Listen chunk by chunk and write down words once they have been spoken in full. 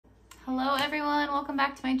Hello everyone, welcome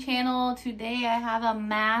back to my channel. Today I have a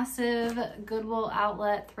massive Goodwill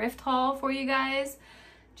outlet thrift haul for you guys.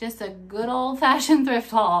 Just a good old-fashioned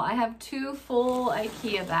thrift haul. I have two full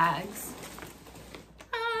IKEA bags.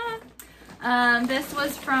 This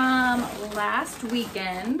was from last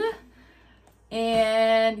weekend,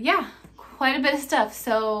 and yeah, quite a bit of stuff.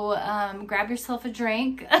 So grab yourself a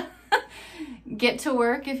drink, get to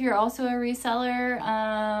work if you're also a reseller,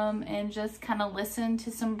 and just kind of listen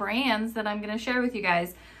to some brands that I'm going to share with you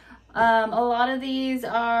guys. A lot of these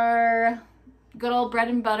are good old bread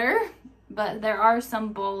and butter, but there are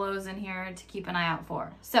some bolos in here to keep an eye out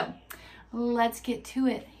for. So let's get to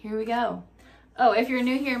it. Here we go. Oh, if you're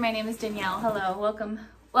new here, my name is Danielle. Hello, welcome.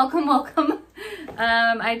 I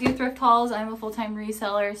do thrift hauls. I'm a full-time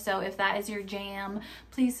reseller, so if that is your jam,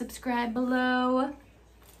 please subscribe below.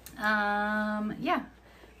 Yeah,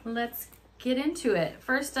 let's get into it.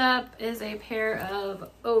 First up is a pair of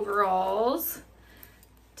overalls.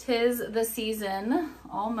 'Tis the season,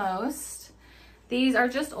 almost. These are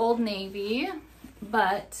just Old Navy,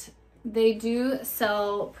 but they do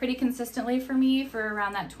sell pretty consistently for me for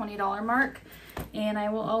around that $20 mark, and I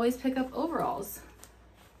will always pick up overalls.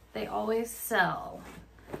 They always sell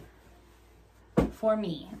for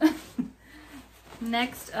me.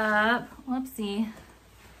 Next up, whoopsie,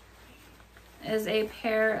 is a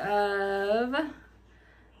pair of,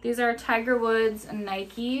 these are Tiger Woods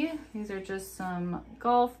Nike. These are just some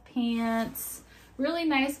golf pants. Really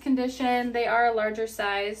nice condition. They are a larger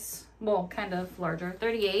size, well, kind of larger,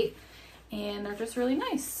 38, and they're just really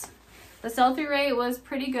nice. The sell-through rate was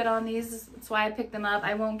pretty good on these. That's why I picked them up.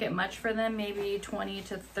 I won't get much for them, maybe 20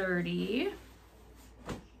 to 30.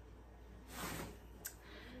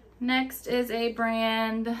 Next is a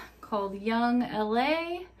brand called Young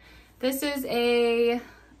LA. This is a,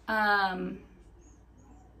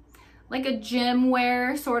 like a gym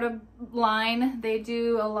wear sort of line. They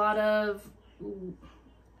do a lot of,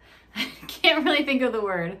 I can't really think of the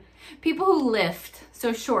word. People who lift,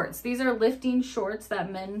 so shorts. These are lifting shorts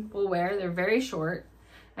that men will wear. They're very short.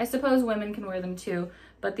 I suppose women can wear them too,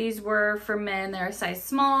 but these were for men. They're a size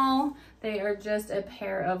small. They are just a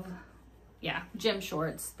pair of, yeah, gym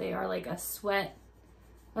shorts. They are like a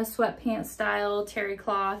sweatpants style terry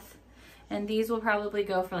cloth. And these will probably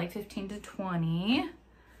go for like 15 to 20.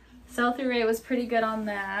 Sell-through rate was pretty good on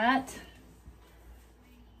that.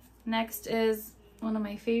 Next is one of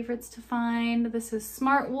my favorites to find. This is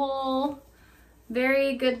Smart Wool.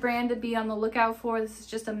 Very good brand to be on the lookout for. This is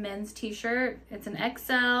just a men's t-shirt. It's an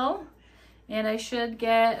XL, and I should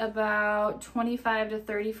get about 25 to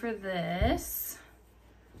 30 for this.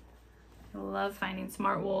 I love finding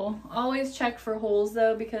Smart Wool. Always check for holes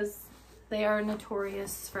though, because they are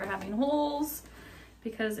notorious for having holes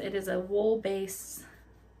because it is a wool-based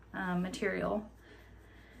material.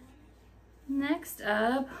 Next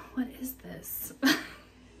up, what is this?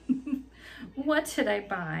 What did I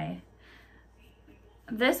buy?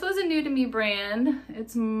 This was a new to me brand.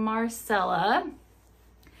 It's Marcella.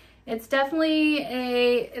 It's definitely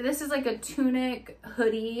this is like a tunic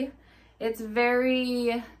hoodie. It's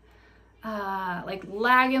very like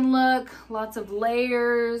lagging look, lots of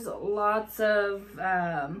layers, lots of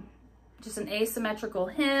just an asymmetrical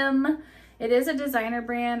hem. It is a designer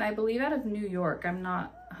brand, I believe out of New York. I'm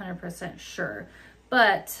not 100% sure,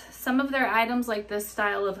 but some of their items like this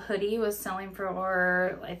style of hoodie was selling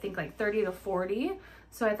for, I think, like 30 to 40.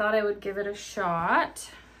 So I thought I would give it a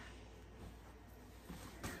shot.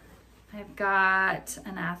 I've got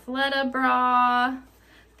an Athleta bra.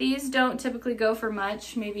 These don't typically go for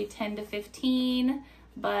much, maybe 10 to 15,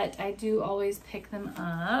 but I do always pick them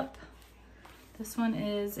up. This one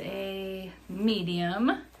is a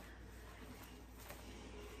medium.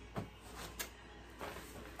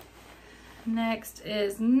 Next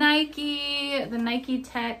is Nike, the Nike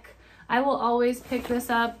Tech. I will always pick this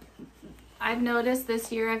up. I've noticed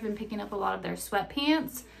this year I've been picking up a lot of their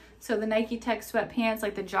sweatpants. So the Nike Tech sweatpants,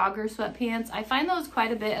 like the jogger sweatpants, I find those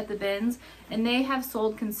quite a bit at the bins, and they have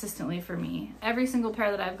sold consistently for me. Every single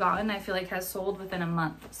pair that I've gotten, I feel like has sold within a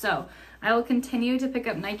month. So I will continue to pick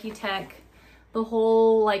up Nike Tech. The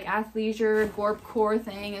whole like athleisure Gorp core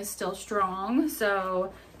thing is still strong.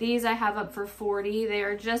 So these I have up for 40. They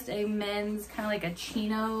are just a men's kind of like a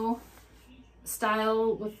chino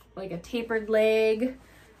style with like a tapered leg,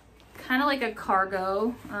 kind of like a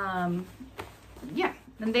cargo. Yeah.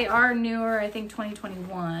 And they are newer, I think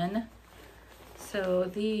 2021. So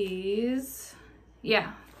these,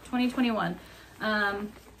 yeah, 2021. So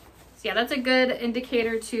yeah, that's a good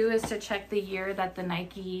indicator too, is to check the year that the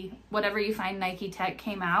Nike, whatever you find Nike Tech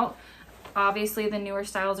came out. Obviously the newer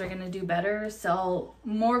styles are gonna do better, sell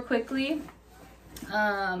more quickly.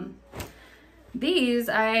 These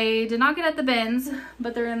I did not get at the bins,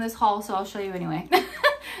 but they're in this haul, so I'll show you anyway.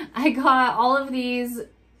 I got all of these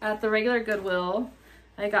at the regular Goodwill.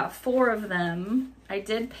 I got 4 of them. I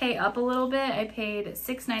did pay up a little bit. I paid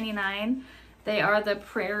 $6.99. They are the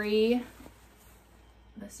Prairie.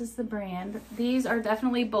 This is the brand. These are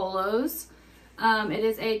definitely Bolos. It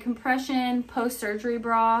is a compression post-surgery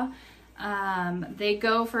bra. They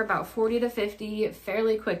go for about 40 to 50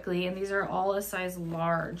 fairly quickly, and these are all a size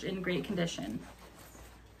large in great condition.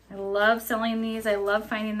 I love selling these. I love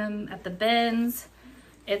finding them at the bins.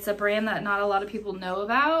 It's a brand that not a lot of people know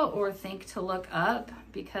about or think to look up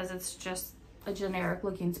because it's just a generic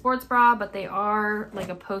looking sports bra, but they are like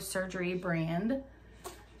a post-surgery brand.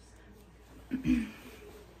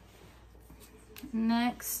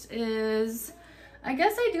 Next is, I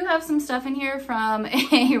guess I do have some stuff in here from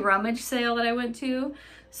a rummage sale that I went to.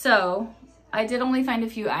 So I did only find a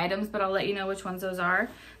few items, but I'll let you know which ones those are.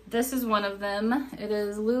 This is one of them. It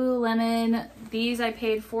is Lululemon. These I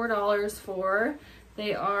paid $4 for.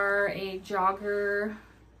 They are a jogger,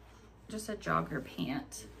 just a jogger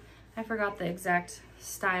pant. I forgot the exact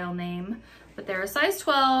style name, but they're a size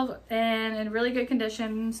 12 and in really good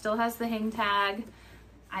condition. Still has the hang tag.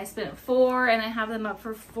 I spent $4 and I have them up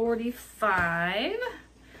for $45.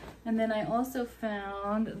 And then I also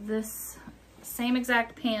found this same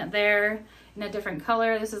exact pant there in a different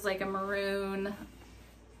color. This is like a maroon,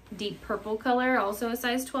 deep purple color, also a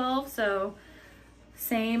size 12. So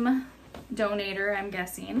same donator, I'm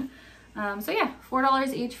guessing. So yeah,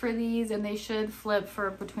 $4 each for these, and they should flip for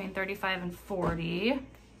between 35 and 40.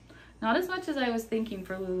 Not as much as I was thinking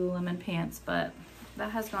for Lululemon pants, but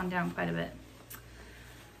that has gone down quite a bit.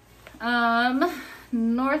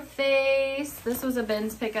 North Face, this was a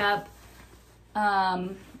bins pickup. Yeah,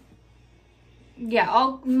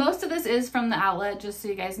 most of this is from the outlet, just so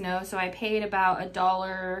you guys know. So I paid about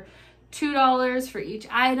 $1, $2 for each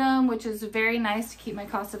item, which is very nice to keep my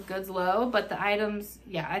cost of goods low. But the items,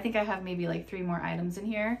 yeah, I think I have maybe like 3 more items in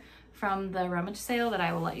here from the rummage sale that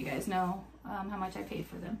I will let you guys know how much I paid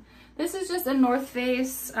for them. This is just a North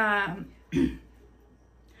Face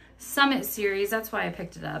Summit series. That's why I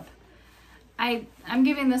picked it up. I'm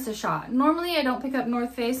giving this a shot. Normally I don't pick up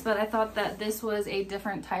North Face, but I thought that this was a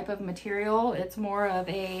different type of material. It's more of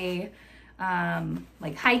a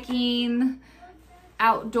like hiking,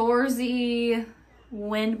 outdoorsy,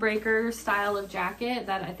 windbreaker style of jacket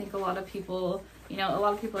that I think a lot of people, you know, a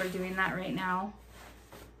lot of people are doing that right now.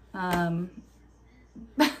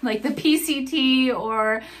 Like the PCT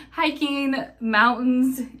or hiking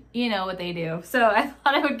mountains, you know what they do. So I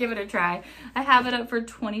thought I would give it a try. I have it up for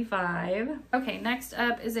 $25. Okay, next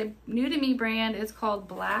up is a new to me brand. It's called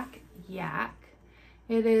Black Yak.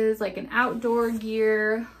 It is like an outdoor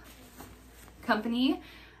gear company.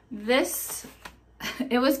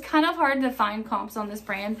 It was kind of hard to find comps on this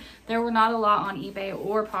brand. There were not a lot on eBay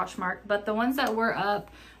or Poshmark, but the ones that were up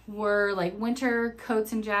were like winter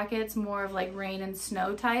coats and jackets, more of like rain and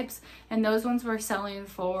snow types, and those ones were selling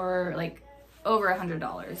for like over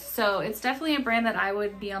 $100. So it's definitely a brand that I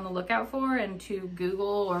would be on the lookout for and to Google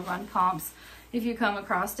or run comps if you come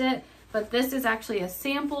across it. But this is actually a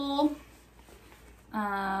sample,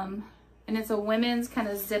 and it's a women's kind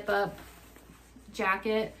of zip up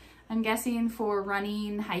jacket. I'm guessing for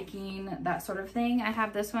running, hiking, that sort of thing. I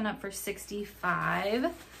have this one up for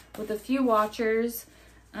 $65 with a few watchers.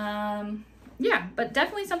 Yeah, but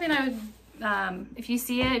definitely something I would, if you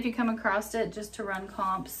see it, if you come across it, just to run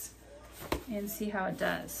comps and see how it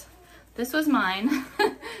does. This was mine.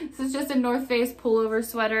 This is just a North Face pullover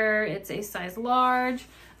sweater. It's a size large.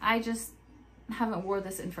 I just haven't wore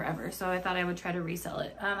this in forever, so I thought I would try to resell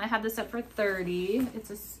it. I had this up for $30.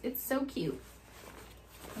 It's so cute.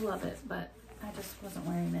 I love it, but I just wasn't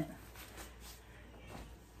wearing it.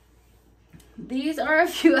 These are a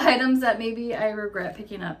few items that maybe I regret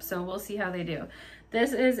picking up, so we'll see how they do.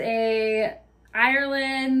 This is a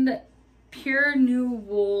Ireland pure new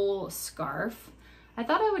wool scarf. I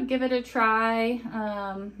thought I would give it a try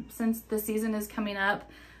since the season is coming up,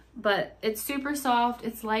 but it's super soft.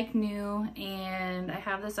 It's like new, and I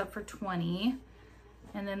have this up for $20.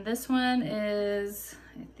 And then this one is,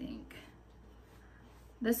 I think,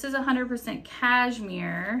 this is 100%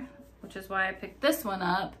 cashmere, which is why I picked this one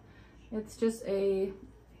up. It's just it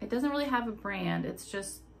doesn't really have a brand. It's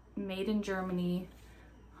just made in Germany,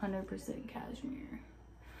 100% cashmere.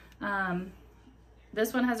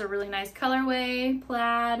 This one has a really nice colorway,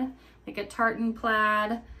 plaid, like a tartan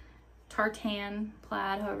plaid, tartan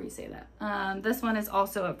plaid, however you say that. This one is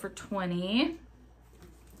also up for $20.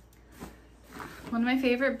 One of my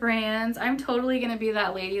favorite brands. I'm totally gonna be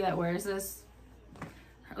that lady that wears this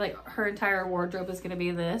like her entire wardrobe is gonna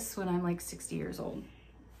be this when I'm like 60 years old.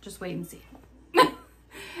 Just wait and see.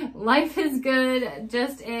 Life is Good,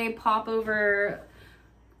 just a popover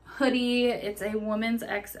hoodie. It's a women's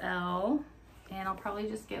XL, and I'll probably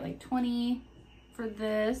just get like 20 for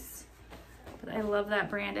this. But I love that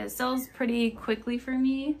brand. It sells pretty quickly for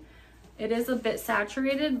me. It is a bit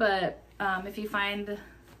saturated, but if you find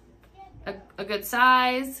a good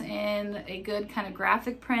size and a good kind of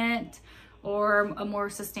graphic print, or a more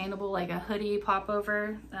sustainable like a hoodie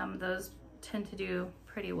popover, those tend to do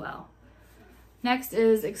pretty well. Next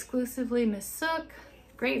is Exclusively Miss Sook.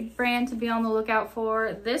 Great brand to be on the lookout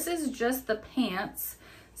for. This is just the pants.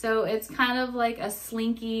 So it's kind of like a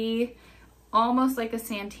slinky, almost like a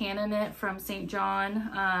Santana knit from St.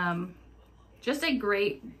 John. Just a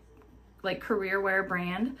great like career wear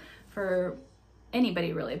brand for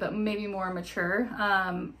anybody really, but maybe more mature.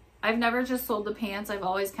 I've never just sold the pants. I've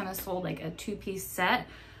always kind of sold like a two-piece set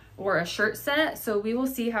or a shirt set. So we will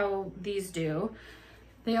see how these do.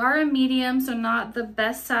 They are a medium, so not the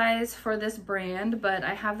best size for this brand, but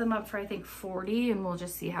I have them up for I think 40, and we'll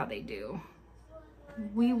just see how they do.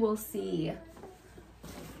 We will see.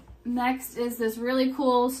 Next is this really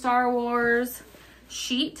cool Star Wars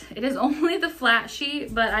sheet. It is only the flat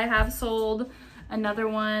sheet, but I have sold another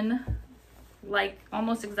one like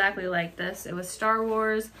almost exactly like this. It was Star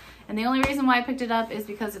Wars, and the only reason why I picked it up is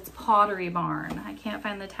because it's Pottery Barn. I can't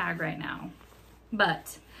find the tag right now,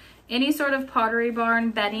 but any sort of Pottery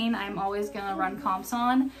Barn bedding I'm always gonna run comps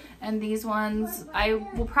on, and these ones I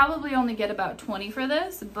will probably only get about 20 for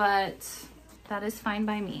this, but that is fine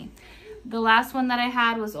by me. The last one that I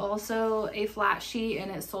had was also a flat sheet,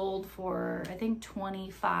 and it sold for I think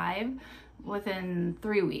 25 within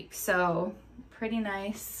 3 weeks, so pretty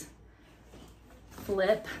nice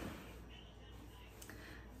flip.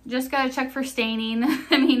 Just gotta check for staining.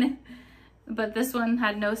 I mean, but this one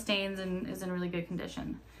had no stains and is in really good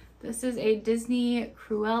condition. This is a Disney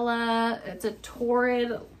Cruella. It's a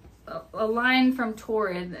Torrid, a line from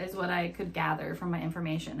Torrid is what I could gather from my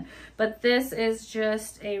information. But this is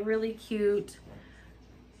just a really cute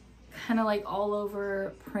kind of like all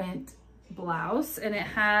over print blouse, and it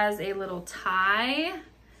has a little tie,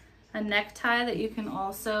 a necktie that you can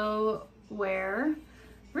also wear.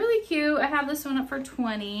 Really cute. I have this one up for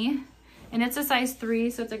 20, and it's a size 3,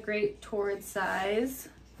 so it's a great Torrid size.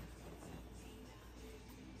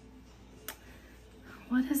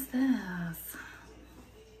 What is this?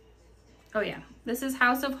 Oh yeah, this is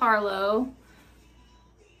House of Harlow.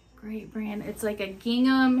 Great brand. It's like a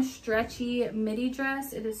gingham stretchy midi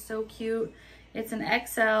dress. It is so cute. It's an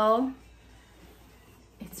XL.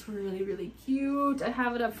 It's really, really cute. I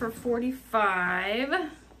have it up for 45.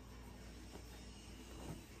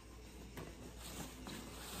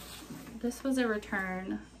 This was a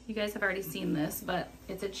return. You guys have already seen this, but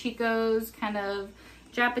it's a Chico's kind of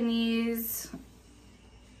Japanese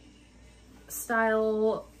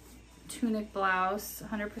style tunic blouse,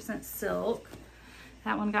 100% silk.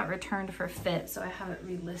 That one got returned for fit, so I have it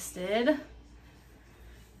relisted.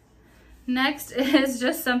 Next is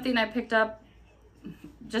just something I picked up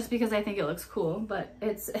just because I think it looks cool, but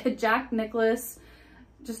it's a Jack Nicklaus,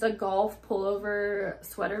 just a golf pullover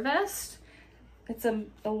sweater vest. It's a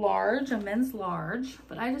large, a men's large,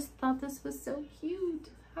 but I just thought this was so cute.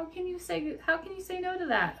 How can you say no to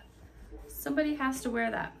that? Somebody has to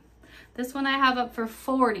wear that. This one I have up for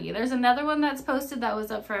 40. There's another one that's posted that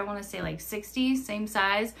was up for, I want to say like 60, same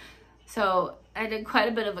size. So I did quite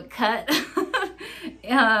a bit of a cut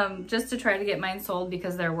just to try to get mine sold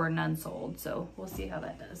because there were none sold. So we'll see how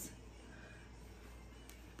that does.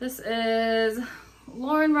 This is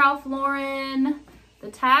Ralph Lauren. The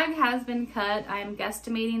tag has been cut. I'm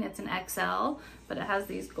guesstimating it's an XL, but it has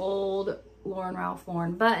these gold Ralph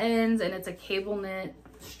Lauren buttons, and it's a cable knit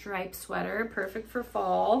striped sweater, perfect for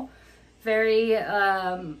fall. Very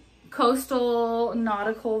coastal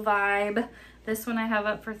nautical vibe. This one I have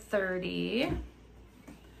up for 30.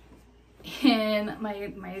 And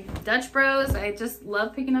my Dutch Bros, I just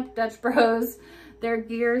love picking up Dutch Bros. Their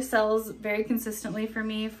gear sells very consistently for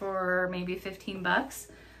me for maybe 15 bucks,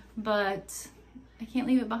 but I can't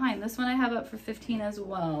leave it behind. This one I have up for 15 as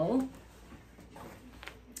well.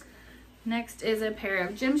 Next is a pair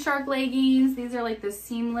of Gymshark leggings. These are like the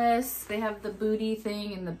seamless. They have the booty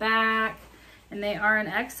thing in the back, and they are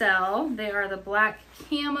an XL. They are the black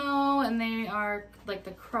camo, and they are like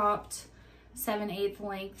the cropped 7/8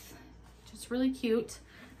 length. Just really cute.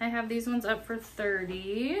 I have these ones up for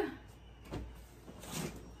 30.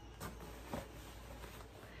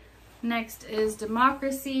 Next is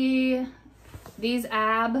Democracy. These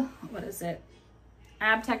what is it?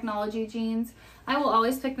 Ab Technology jeans. I will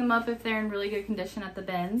always pick them up if they're in really good condition at the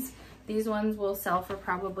bins. These ones will sell for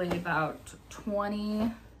probably about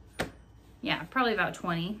 20. Yeah, probably about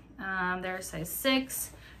 20. They're a size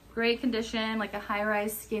 6. Great condition, like a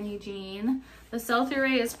high-rise skinny jean. The sell-through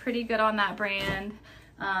rate is pretty good on that brand.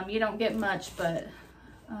 You don't get much, but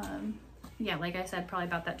yeah, like I said, probably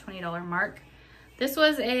about that $20 mark. This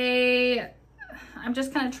was I'm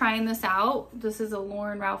just kind of trying this out. This is a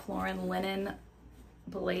Ralph Lauren linen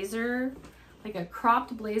blazer, like a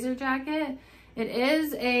cropped blazer jacket. It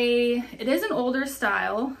is an older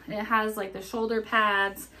style. It has like the shoulder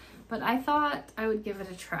pads, but I thought I would give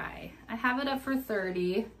it a try. I have it up for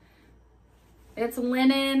 $30. It's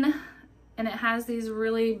linen and it has these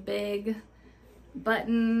really big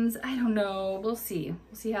buttons. I don't know, we'll see.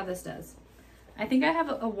 We'll see how this does. I think I have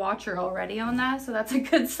a watcher already on that, so that's a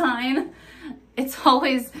good sign. It's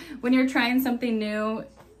always, when you're trying something new,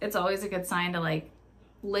 it's always a good sign to like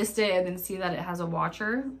list it and then see that it has a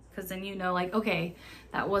watcher, because then you know like, okay,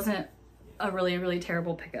 that wasn't a really, really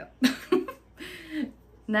terrible pickup.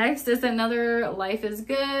 Next is another Life is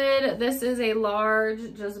Good. This is a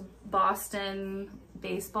large, just Boston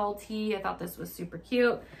baseball tee. I thought this was super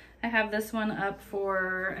cute. I have this one up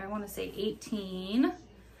for, I want to say 18.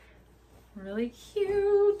 Really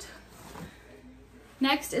cute.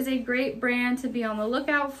 Next is a great brand to be on the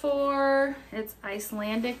lookout for. It's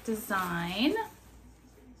Icelandic Design.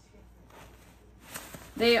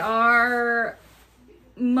 They are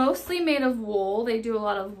mostly made of wool. They do a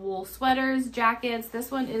lot of wool sweaters, jackets. This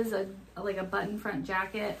one is like a button front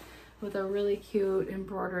jacket with a really cute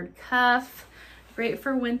embroidered cuff. Great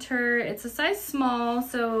for winter. It's a size small,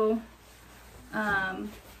 so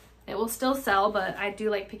it will still sell, but I do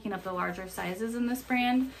like picking up the larger sizes in this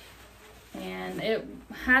brand. And it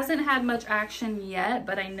hasn't had much action yet,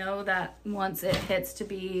 but I know that once it hits to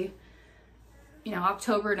be, you know,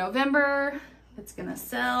 October, November, it's gonna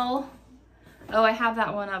sell. Oh, I have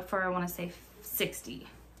that one up for, I want to say 60.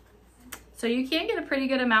 So you can get a pretty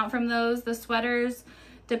good amount from those. The sweaters,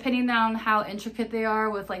 depending on how intricate they are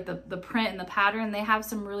with like the print and the pattern, they have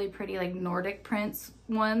some really pretty like Nordic prints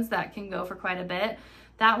ones that can go for quite a bit.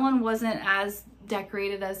 That one wasn't as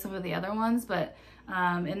decorated as some of the other ones, but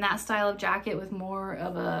in that style of jacket with more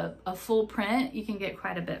of a full print, you can get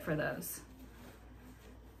quite a bit for those.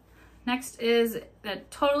 Next is a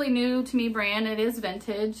totally new to me brand. It is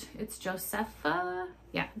vintage. It's Josefa.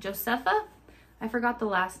 Yeah, Josefa. I forgot the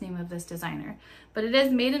last name of this designer, but it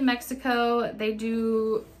is made in Mexico. They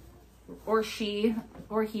do, or she,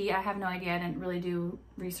 or he, I have no idea. I didn't really do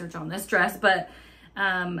research on this dress, but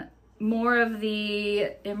more of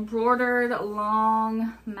the embroidered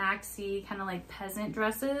long maxi kind of like peasant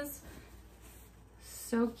dresses.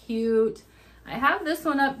 So cute. I have this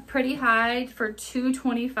one up pretty high for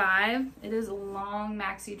 $225. It is a long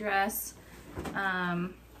maxi dress.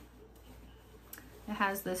 It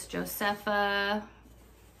has this Josefa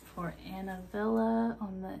for Anna Villa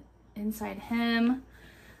on the inside hem.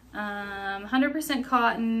 100%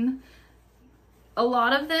 cotton. A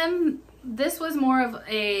lot of them, this was more of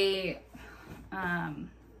a, I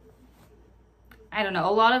don't know,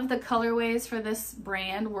 a lot of the colorways for this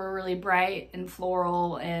brand were really bright and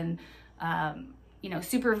floral and, you know,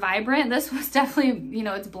 super vibrant. This was definitely, you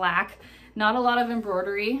know, it's black. Not a lot of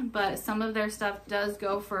embroidery, but some of their stuff does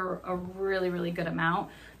go for a really, really good amount.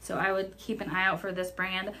 So I would keep an eye out for this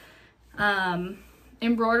brand.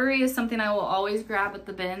 Embroidery is something I will always grab at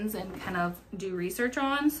the bins and kind of do research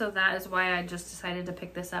on. So that is why I just decided to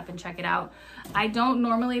pick this up and check it out. I don't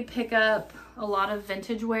normally pick up a lot of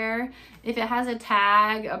vintage wear. If it has a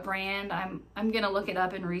tag, a brand, I'm gonna look it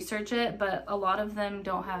up and research it, but a lot of them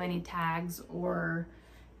don't have any tags or,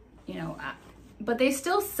 you know, but they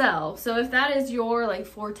still sell. So if that is your like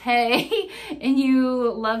forte and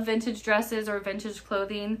you love vintage dresses or vintage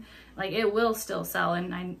clothing, like it will still sell.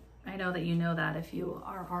 And I know that you know that if you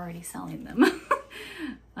are already selling them.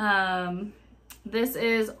 This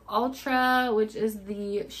is Ultra, which is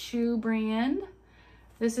the shoe brand.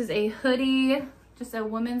 This is a hoodie, just a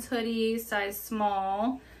women's hoodie, size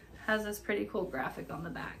small. Has this pretty cool graphic on the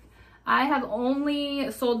back. I have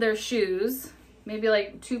only sold their shoes, maybe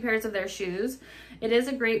like 2 pairs of their shoes. It is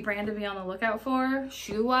a great brand to be on the lookout for,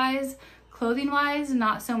 shoe-wise. Clothing-wise,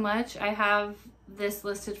 not so much. I have this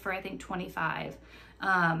listed for, I think, 25.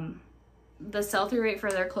 The sell-through rate for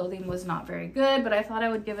their clothing was not very good, but I thought I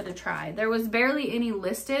would give it a try. There was barely any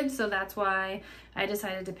listed, so that's why I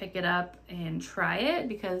decided to pick it up and try it,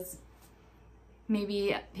 because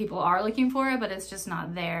maybe people are looking for it, but it's just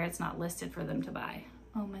not there. It's not listed for them to buy.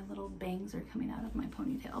 Oh, my little bangs are coming out of my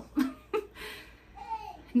ponytail.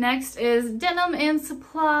 Next is Denim &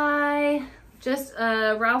 Supply. Just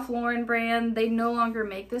a Ralph Lauren brand. They no longer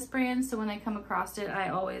make this brand, so when I come across it, I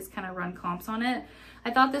always kind of run comps on it.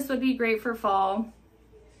 I thought this would be great for fall.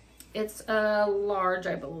 It's a large,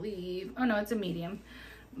 I believe. Oh no, it's a medium.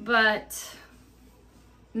 But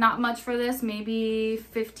not much for this, maybe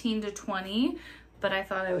 15 to 20, but I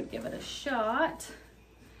thought I would give it a shot.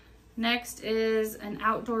 Next is an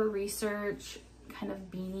Outdoor Research kind of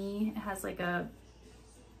beanie. It has like a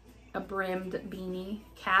brimmed beanie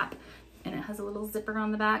cap, and it has a little zipper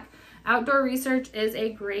on the back. Outdoor Research is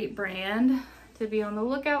a great brand to be on the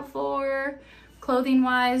lookout for. Clothing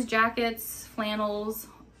wise, jackets, flannels,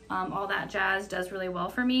 all that jazz does really well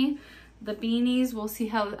for me. The beanies, we'll see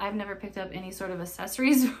how, I've never picked up any sort of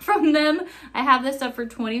accessories from them. I have this up for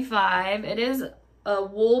 $25. It is a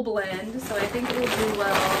wool blend, so I think it will do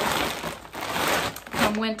well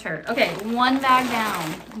from winter. Okay, one bag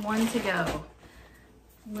down, one to go.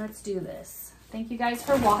 Let's do this. Thank you guys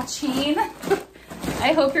for watching.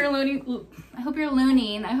 I hope you're learning. I hope you're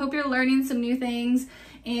learning some new things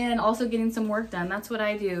and also getting some work done. That's what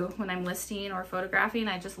I do when I'm listing or photographing.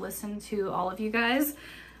 I just listen to all of you guys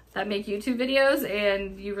that make YouTube videos,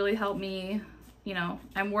 and you really help me. You know,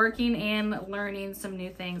 I'm working and learning some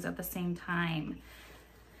new things at the same time.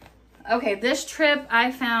 Okay, this trip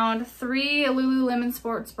I found 3 Lululemon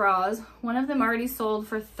sports bras. One of them already sold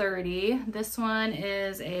for $30. This one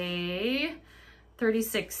is a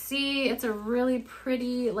 36C. It's a really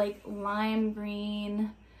pretty like lime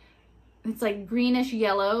green. It's like greenish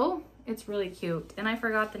yellow. It's really cute. And I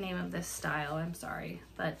forgot the name of this style, I'm sorry,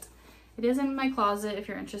 but it is in my closet if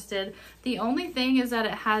you're interested. The only thing is that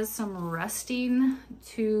it has some rusting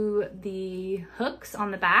to the hooks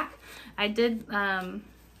on the back. I did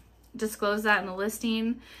disclose that in the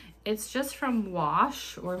listing. It's just from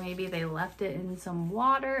wash, or maybe they left it in some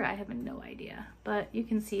water. I have no idea, but you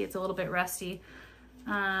can see it's a little bit rusty.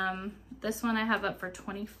 This one I have up for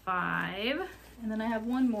 $25, and then I have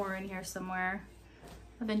one more in here somewhere.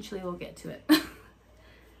 Eventually we'll get to it.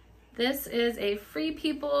 This is a Free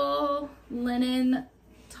People linen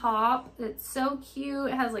top. It's so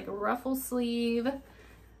cute. It has like a ruffle sleeve,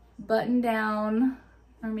 button down,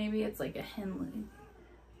 or maybe it's like a hem.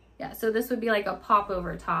 Yeah, so this would be like a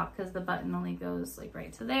popover top because the button only goes like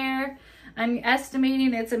right to there. I'm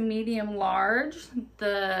estimating it's a medium large.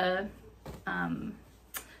 The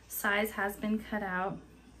size has been cut out.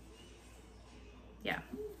 Yeah.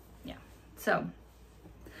 So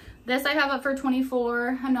this I have up for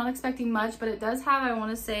 $24. I'm not expecting much, but it does have, I want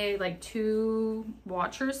to say, like 2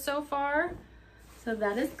 watchers so far. So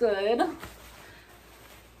that is good.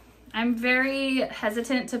 I'm very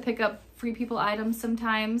hesitant to pick up Free People items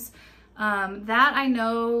sometimes. That I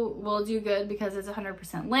know will do good because it's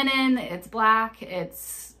 100% linen, it's black,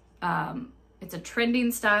 it's a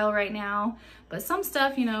trending style right now. But some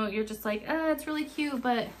stuff, you know, you're just like, it's really cute,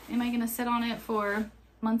 but am I gonna sit on it for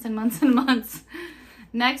months and months and months?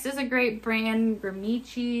 Next is a great brand,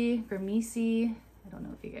 Gramisi. I don't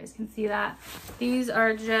know if you guys can see that. These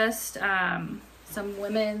are just some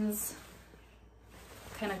women's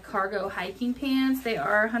kind of cargo hiking pants. They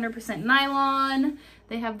are 100% nylon.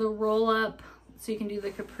 They have the roll up so you can do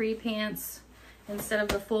the capri pants instead of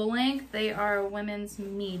the full length. They are a women's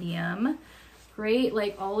medium. Great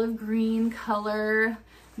like olive green color.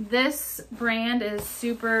 This brand is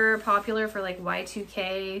super popular for like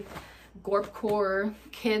Y2K, Gorpcore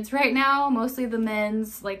kids right now. Mostly the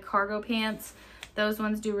men's like cargo pants. Those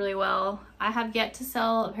ones do really well. I have yet to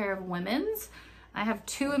sell a pair of women's. I have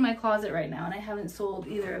 2 in my closet right now and I haven't sold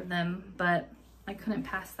either of them, but I couldn't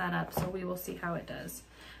pass that up, so we will see how it does.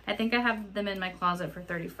 I think I have them in my closet for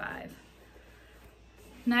 $35.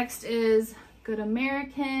 Next is Good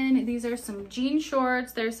American. These are some jean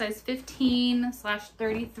shorts. They're size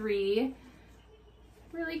 15/33.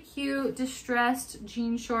 Really cute distressed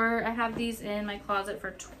jean short. I have these in my closet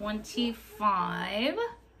for $25.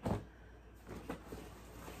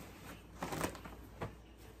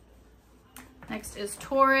 Next is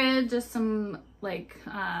Torrid, just some like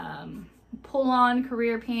pull-on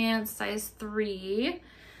career pants, size 3.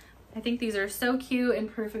 I think these are so cute and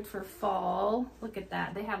perfect for fall. Look at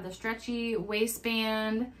that. They have the stretchy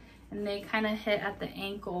waistband and they kind of hit at the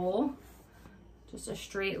ankle. Just a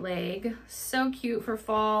straight leg. So cute for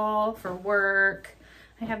fall, for work.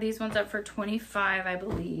 I have these ones up for $25, I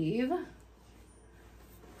believe.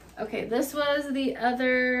 Okay, this was the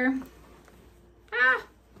other...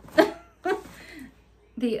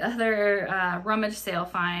 the other rummage sale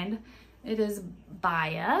find. It is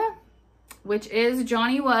Baya, which is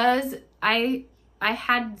Johnny Was. I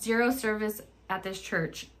had 0 service at this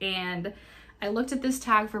church and I looked at this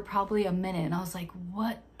tag for probably a minute and I was like,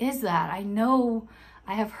 what is that? I know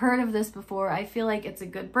I have heard of this before. I feel like it's a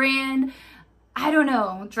good brand. I don't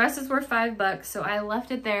know. Dresses were $5, so I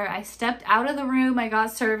left it there. I stepped out of the room. I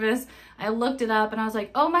got service. I looked it up and I was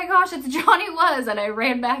like, oh my gosh, it's Johnny Was. And I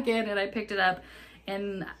ran back in and I picked it up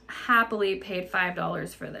and happily paid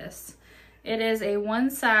 $5 for this. It is a one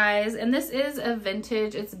size, and this is a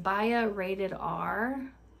vintage. It's Bia rated R.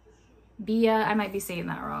 Bia, I might be saying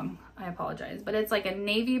that wrong. I apologize. But it's like a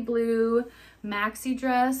navy blue maxi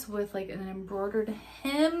dress with like an embroidered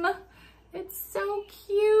hem. It's so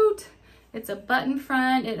cute. It's a button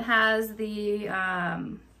front. It has the,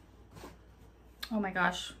 oh my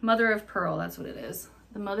gosh, mother of pearl. That's what it is.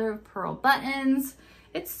 The mother of pearl buttons.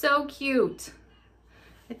 It's so cute.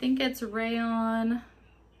 I think it's rayon.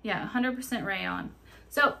 Yeah, 100% rayon.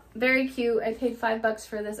 So very cute. I paid $5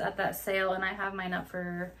 for this at that sale, and I have mine up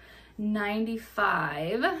for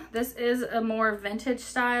 $95. This is a more vintage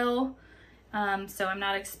style. So I'm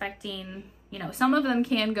not expecting, you know, some of them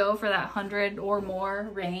can go for that 100 or more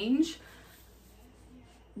range,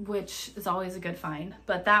 which is always a good find.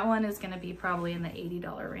 But that one is going to be probably in the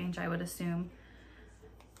 $80 range, I would assume.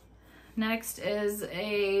 Next is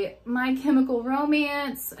a My Chemical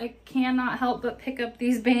Romance. I cannot help but pick up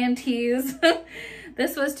these band tees.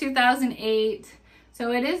 This was 2008.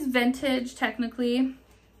 So it is vintage technically.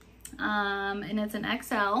 And it's an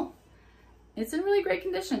XL. It's in really great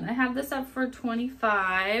condition. I have this up for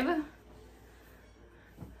 $25.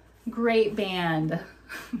 Great band.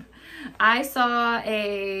 I saw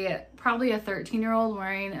probably a 13-year-old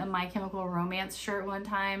wearing a My Chemical Romance shirt one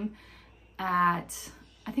time at,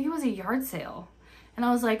 I think it was a yard sale. And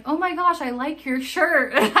I was like, oh my gosh, I like your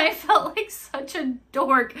shirt. And I felt like such a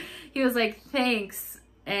dork. He was like, thanks.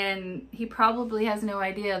 And he probably has no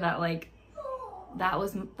idea that like, that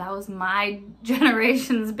was my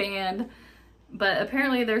generation's band. But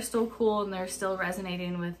apparently they're still cool and they're still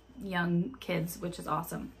resonating with young kids, which is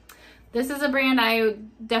awesome. This is a brand I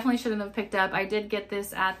definitely shouldn't have picked up. I did get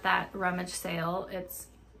this at that rummage sale. It's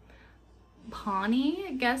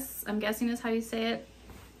Pawnee, I'm guessing is how you say it.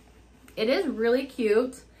 It is really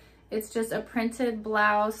cute. It's just a printed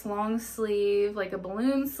blouse, long sleeve, like a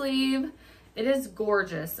balloon sleeve. It is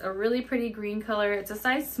gorgeous. A really pretty green color. It's a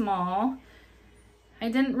size small. I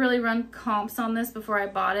didn't really run comps on this before I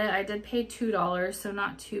bought it. I did pay $2, so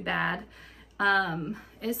not too bad.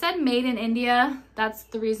 It said made in India. That's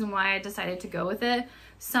the reason why I decided to go with it.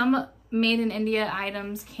 Some made in India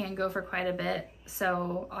items can go for quite a bit,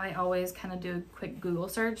 so I always kind of do a quick Google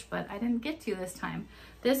search, but I didn't get to this time.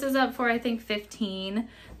 This is up for, I think, $15.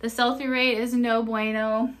 The sell-through rate is no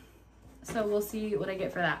bueno, so we'll see what I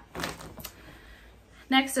get for that.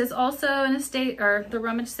 Next is also an estate, or the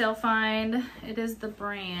rummage sale find. It is the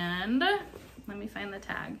brand, let me find the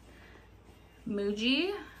tag.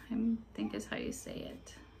 Muji, I think is how you say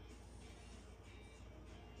it.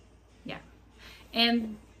 Yeah.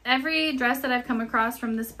 And every dress that I've come across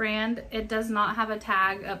from this brand, it does not have a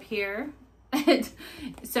tag up here.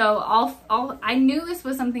 So I knew this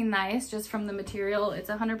was something nice just from the material. It's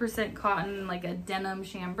 100% cotton, like a denim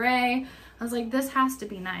chambray. I was like, this has to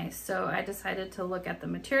be nice. So I decided to look at the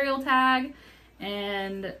material tag,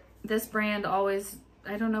 and this brand always,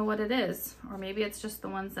 I don't know what it is, or maybe it's just the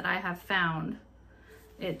ones that I have found.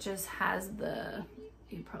 It just has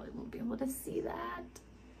you probably won't be able to see that.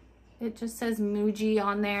 It just says Muji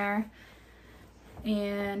on there.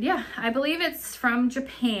 And yeah, I believe it's from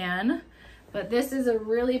Japan. But this is a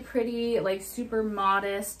really pretty, like super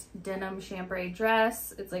modest denim chambray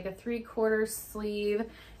dress. It's like a 3/4 sleeve,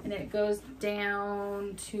 and it goes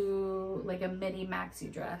down to like a midi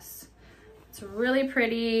maxi dress. It's really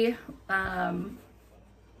pretty. Man,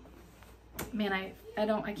 I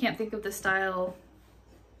can't think of the style,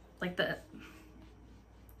 like the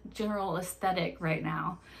general aesthetic right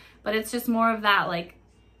now. But it's just more of that like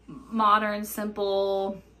modern,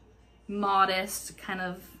 simple, modest kind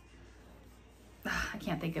of, I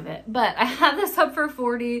can't think of it, but I have this up for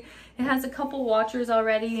 $40. It has a couple watchers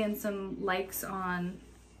already and some likes on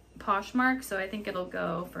Poshmark, so I think it'll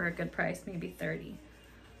go for a good price, maybe $30.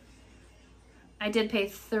 I did pay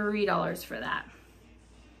 $3 for that.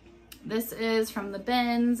 This is from the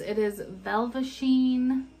bins. It is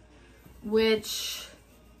Velveteen, which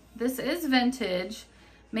this is vintage,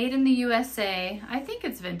 made in the USA. I think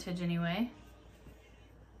it's vintage anyway.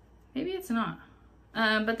 Maybe it's not.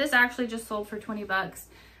 But this actually just sold for 20 bucks.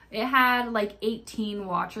 It had like 18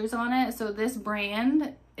 watchers on it. So this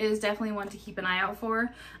brand is definitely one to keep an eye out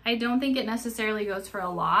for. I don't think it necessarily goes for a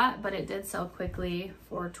lot, but it did sell quickly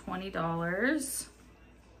for $20.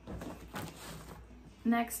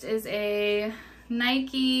 Next is a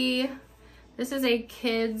Nike. This is a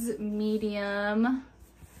kids medium.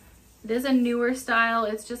 It is a newer style.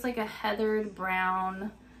 It's just like a heathered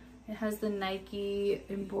brown. It has the Nike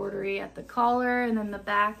embroidery at the collar, and then the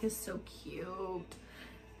back is so cute.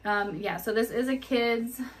 Yeah, so this is a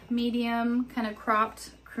kid's medium kind of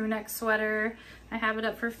cropped crew neck sweater. I have it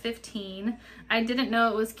up for $15. I didn't know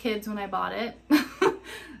it was kids when I bought it.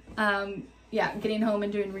 Yeah, getting home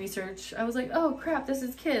and doing research, I was like, oh crap, this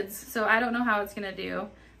is kids. So I don't know how it's gonna do,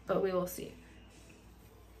 but we will see.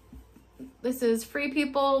 This is Free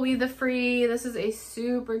People, We the Free. This is a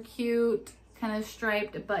super cute kind of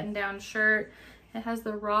striped button-down shirt. It has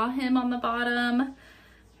the raw hem on the bottom.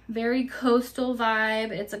 Very coastal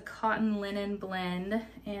vibe. It's a cotton linen blend,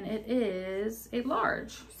 and it is a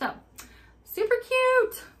large. So super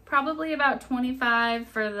cute. Probably about 25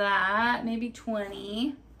 for that, maybe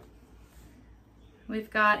 20.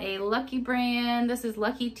 We've got a Lucky brand. This is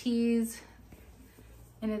Lucky Tees,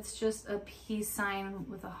 and it's just a peace sign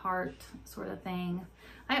with a heart sort of thing.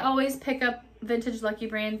 I always pick up vintage Lucky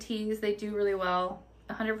brand tees. They do really well.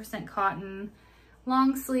 100% cotton.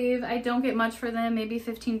 Long sleeve. I don't get much for them, maybe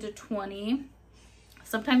 15 to 20.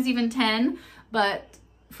 Sometimes even 10, but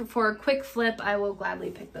for a quick flip, I will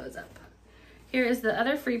gladly pick those up. Here is the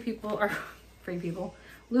other Free People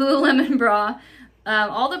Lululemon bra.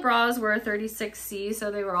 All the bras were 36C, so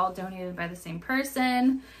they were all donated by the same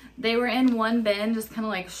person. They were in one bin, just kind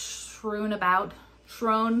of like strewn about.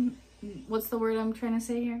 What's the word I'm trying to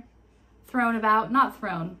say here? Thrown about, not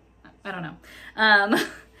thrown. I don't know.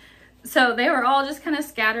 So they were all just kind of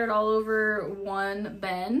scattered all over one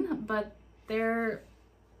bin, but they're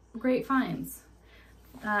great finds.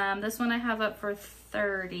 This one I have up for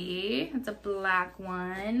 $30. It's a black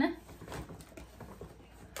one.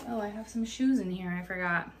 Oh, I have some shoes in here, I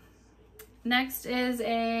forgot. Next is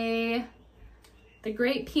the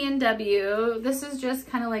Great P&W. This is just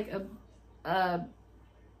kind of like a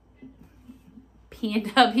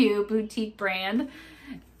P&W boutique brand,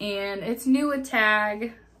 and it's new with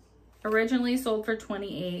tag. Originally sold for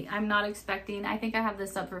 $28. I'm not expecting, I think I have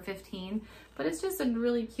this up for $15, but it's just a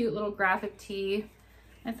really cute little graphic tee.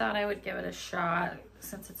 I thought I would give it a shot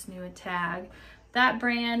since it's new with tag. That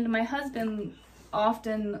brand, my husband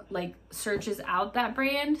often like searches out that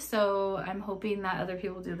brand, so I'm hoping that other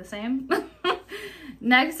people do the same.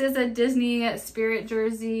 Next is a Disney Spirit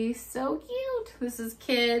jersey. So cute. This is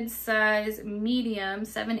kids size medium,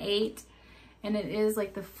 7-8, and it is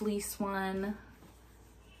like the fleece one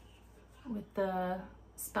with the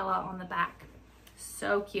spell out on the back.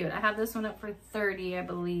 So cute. I have this one up for $30, I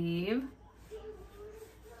believe.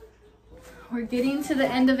 We're getting to the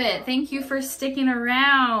end of it. Thank you for sticking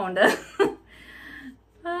around.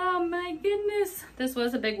 Oh my goodness. This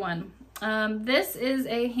was a big one. This is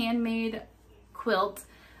a handmade quilt.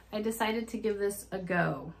 I decided to give this a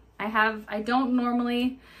go. I don't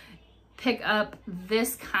normally pick up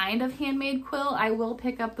this kind of handmade quilt. I will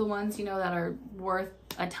pick up the ones, you know, that are worth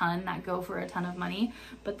a ton, that go for a ton of money.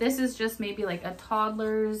 But this is just maybe like a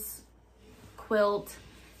toddler's quilt.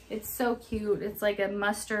 It's so cute. It's like a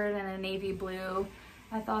mustard and a navy blue.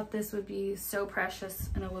 I thought this would be so precious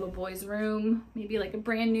in a little boy's room. Maybe like a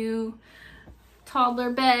brand new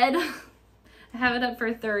toddler bed. I have it up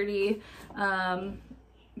for $30.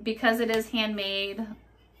 Because it is handmade,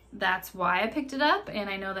 that's why I picked it up. And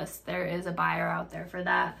I know that there is a buyer out there for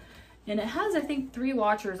that. And it has, I think, 3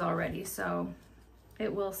 watchers already. So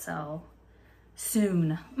it will sell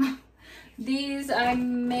soon. These I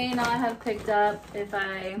may not have picked up if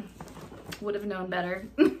I would have known better.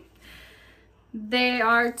 They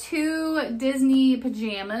are 2 Disney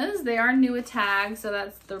pajamas. They are new with tag, so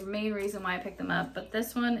that's the main reason why I picked them up. But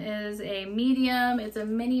this one is a medium. It's a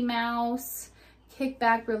Minnie Mouse kick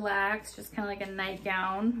back relax, just kind of like a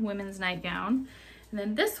nightgown, women's nightgown. And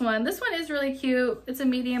then this one is really cute. It's a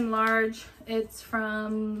medium large. It's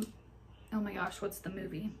from, oh my gosh, what's the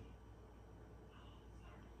movie?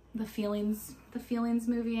 The Feelings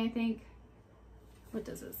movie, I think. What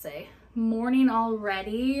does it say? Morning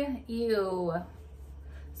Already. Ew.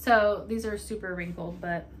 So these are super wrinkled,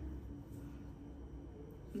 but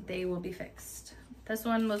they will be fixed. This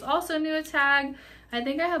one was also new at tag. I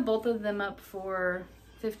think I have both of them up for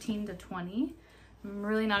 15 to 20. I'm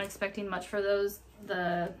really not expecting much for those.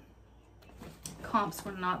 The comps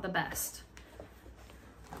were not the best.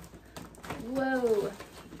 Whoa.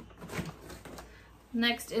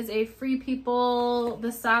 Next is a Free People.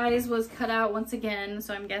 The size was cut out once again,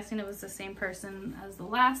 so I'm guessing it was the same person as the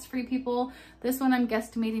last Free People. This one I'm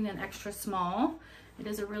guesstimating an extra small. It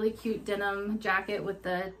is a really cute denim jacket with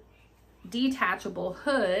the detachable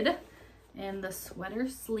hood and the sweater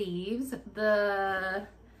sleeves. The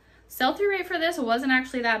sell-through rate for this wasn't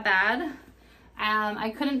actually that bad. I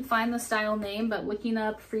couldn't find the style name, but looking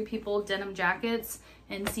up Free People denim jackets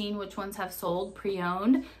and seeing which ones have sold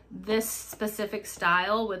pre-owned, this specific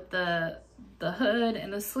style with the hood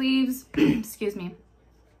and the sleeves, excuse me,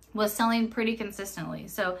 was selling pretty consistently.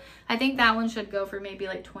 So I think that one should go for maybe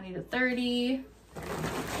like 20 to 30.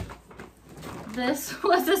 This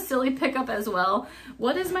was a silly pickup as well.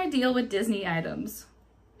 What is my deal with Disney items?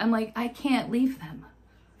 I'm like, I can't leave them.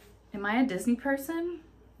 Am I a Disney person?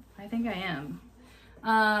 I think I am.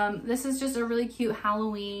 This is just a really cute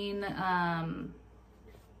Halloween,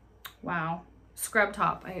 wow, scrub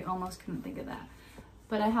top. I almost couldn't think of that.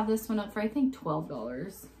 But I have this one up for, I think,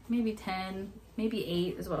 $12, maybe 10, maybe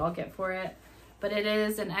 8 is what I'll get for it. But it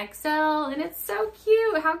is an XL and it's so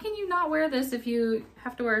cute. How can you not wear this if you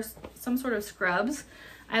have to wear some sort of scrubs?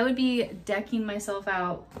 I would be decking myself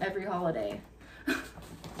out every holiday.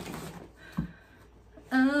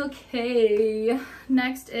 Okay,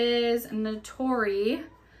 next is Notori.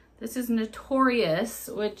 This is Notorious,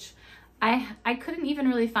 which I couldn't even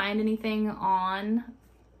really find anything on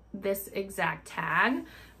this exact tag,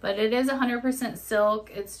 but it is 100%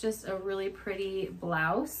 silk. It's just a really pretty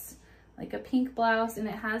blouse, like a pink blouse, and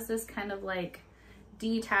it has this kind of like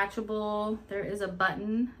detachable, there is a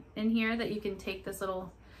button in here that you can take this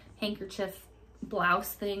little handkerchief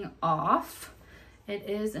blouse thing off. It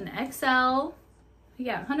is an XL.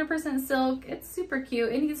 Yeah, 100% silk. It's super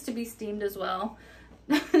cute. It needs to be steamed as well.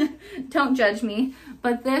 Don't judge me.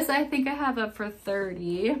 But this I think I have up for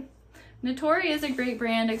 30. Notori is a great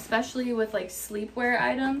brand, especially with like sleepwear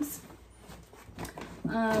items.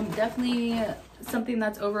 Definitely something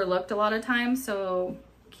that's overlooked a lot of times. So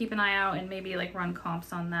keep an eye out and maybe like run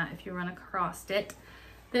comps on that if you run across it.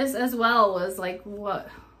 This as well was like, what?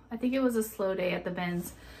 I think it was a slow day at the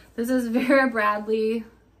bins. This is Vera Bradley.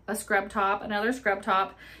 A scrub top, another scrub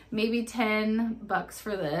top, maybe $10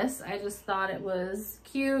 for this. I just thought it was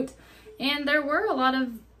cute. And there were a lot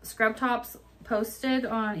of scrub tops posted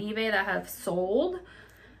on eBay that have sold.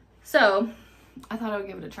 So I thought I would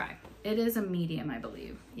give it a try. It is a medium, I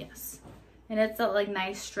believe. Yes. And it's like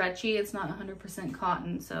nice stretchy. It's not 100%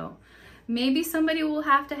 cotton. So maybe somebody will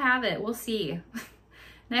have to have it. We'll see.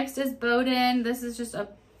 Next is Bowden. This is just a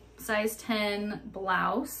size 10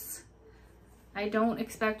 blouse. I don't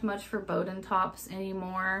expect much for Bowden tops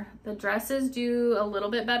anymore. The dresses do a little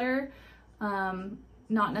bit better.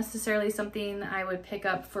 Not necessarily something I would pick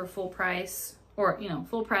up for full price or, you know,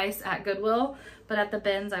 full price at Goodwill, but at the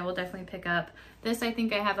bins I will definitely pick up. This I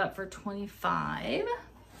think I have up for 25.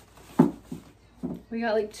 We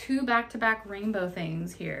got like 2 back-to-back rainbow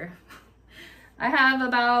things here. I have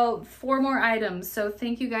about 4 more items, so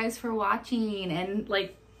thank you guys for watching and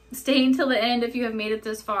like staying till the end if you have made it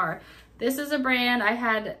this far. This is a brand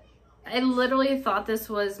I literally thought this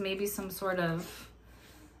was maybe some sort of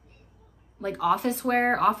like office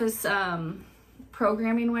wear, office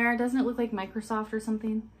programming wear. Doesn't it look like Microsoft or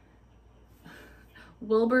something?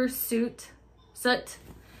 Wilbur Soot. It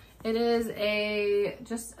is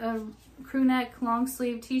just a crew neck long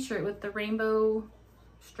sleeve t-shirt with the rainbow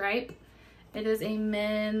stripe. It is a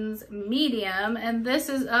men's medium and this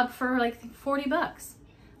is up for like $40.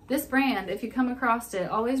 This brand, if you come across it,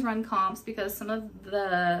 always run comps because some of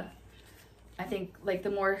the, I think like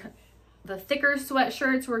the thicker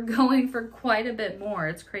sweatshirts were going for quite a bit more.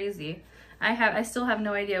 It's crazy. I still have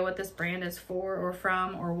no idea what this brand is for or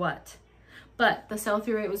from or what, but the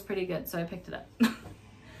sell-through rate was pretty good, so I picked it up.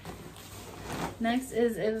 Next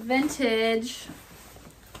is a vintage,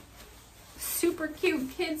 super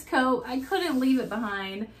cute kids coat. I couldn't leave it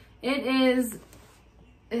behind. It is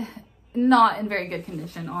not in very good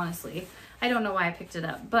condition, honestly. I don't know why I picked it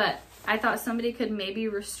up, but I thought somebody could maybe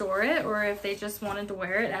restore it, or if they just wanted to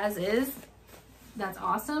wear it as is, that's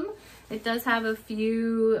awesome. It does have a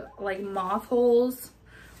few like moth holes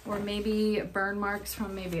or maybe burn marks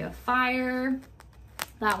from maybe a fire.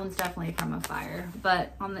 That one's definitely from a fire,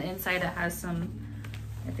 but on the inside it has some,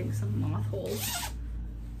 I think, some moth holes.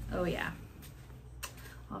 Oh yeah,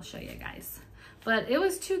 I'll show you guys. But it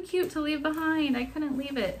was too cute to leave behind. I couldn't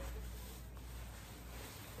leave it.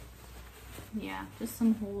 Yeah, just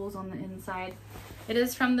some holes on the inside. It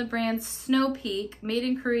is from the brand Snow Peak, made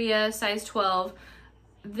in Korea, size 12.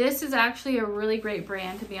 This is actually a really great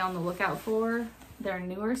brand to be on the lookout for, their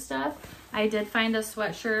newer stuff. I did find a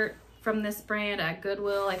sweatshirt from this brand at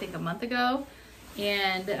Goodwill, I think a month ago,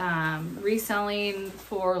 and reselling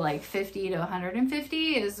for like 50 to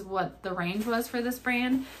 150 is what the range was for this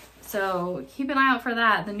brand. So keep an eye out for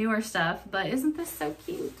that, the newer stuff. But isn't this so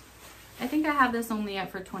cute? I think I have this only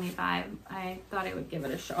up for 25. I thought I would give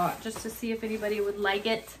it a shot just to see if anybody would like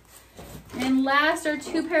it. And last are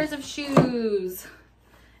 2 pairs of shoes.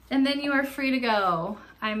 And then you are free to go.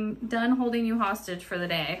 I'm done holding you hostage for the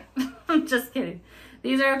day. I'm just kidding.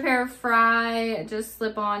 These are a pair of Fry, just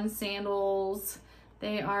slip-on sandals.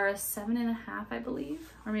 They are a 7.5, I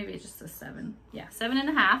believe, or maybe just a 7. Yeah,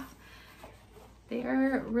 7.5. They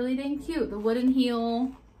are really dang cute. The wooden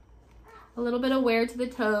heel, a little bit of wear to the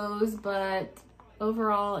toes, but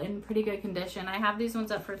overall in pretty good condition. I have these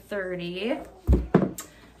ones up for $30.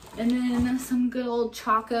 And then some good old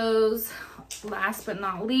Chacos. Last but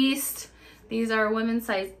not least, these are women's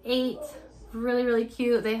size 8. Really, really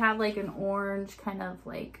cute. They have like an orange kind of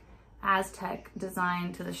like Aztec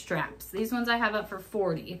design to the straps. These ones I have up for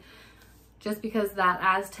 $40, just because that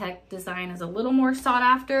Aztec design is a little more sought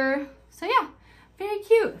after. So yeah, very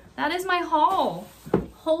cute. That is my haul.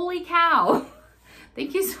 Holy cow.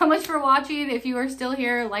 Thank you so much for watching. If you are still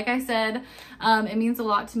here, like I said, it means a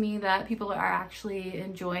lot to me that people are actually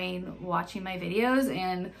enjoying watching my videos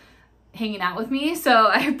and hanging out with me. So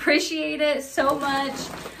I appreciate it so much.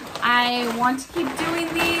 I want to keep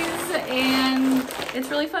doing these, and it's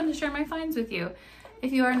really fun to share my finds with you.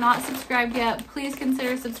 If you are not subscribed yet, please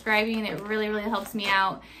consider subscribing. It really, really helps me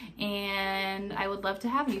out, and I would love to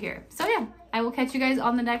have you here. So yeah, I will catch you guys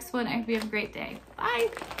on the next one. I hope you have a great day. Bye.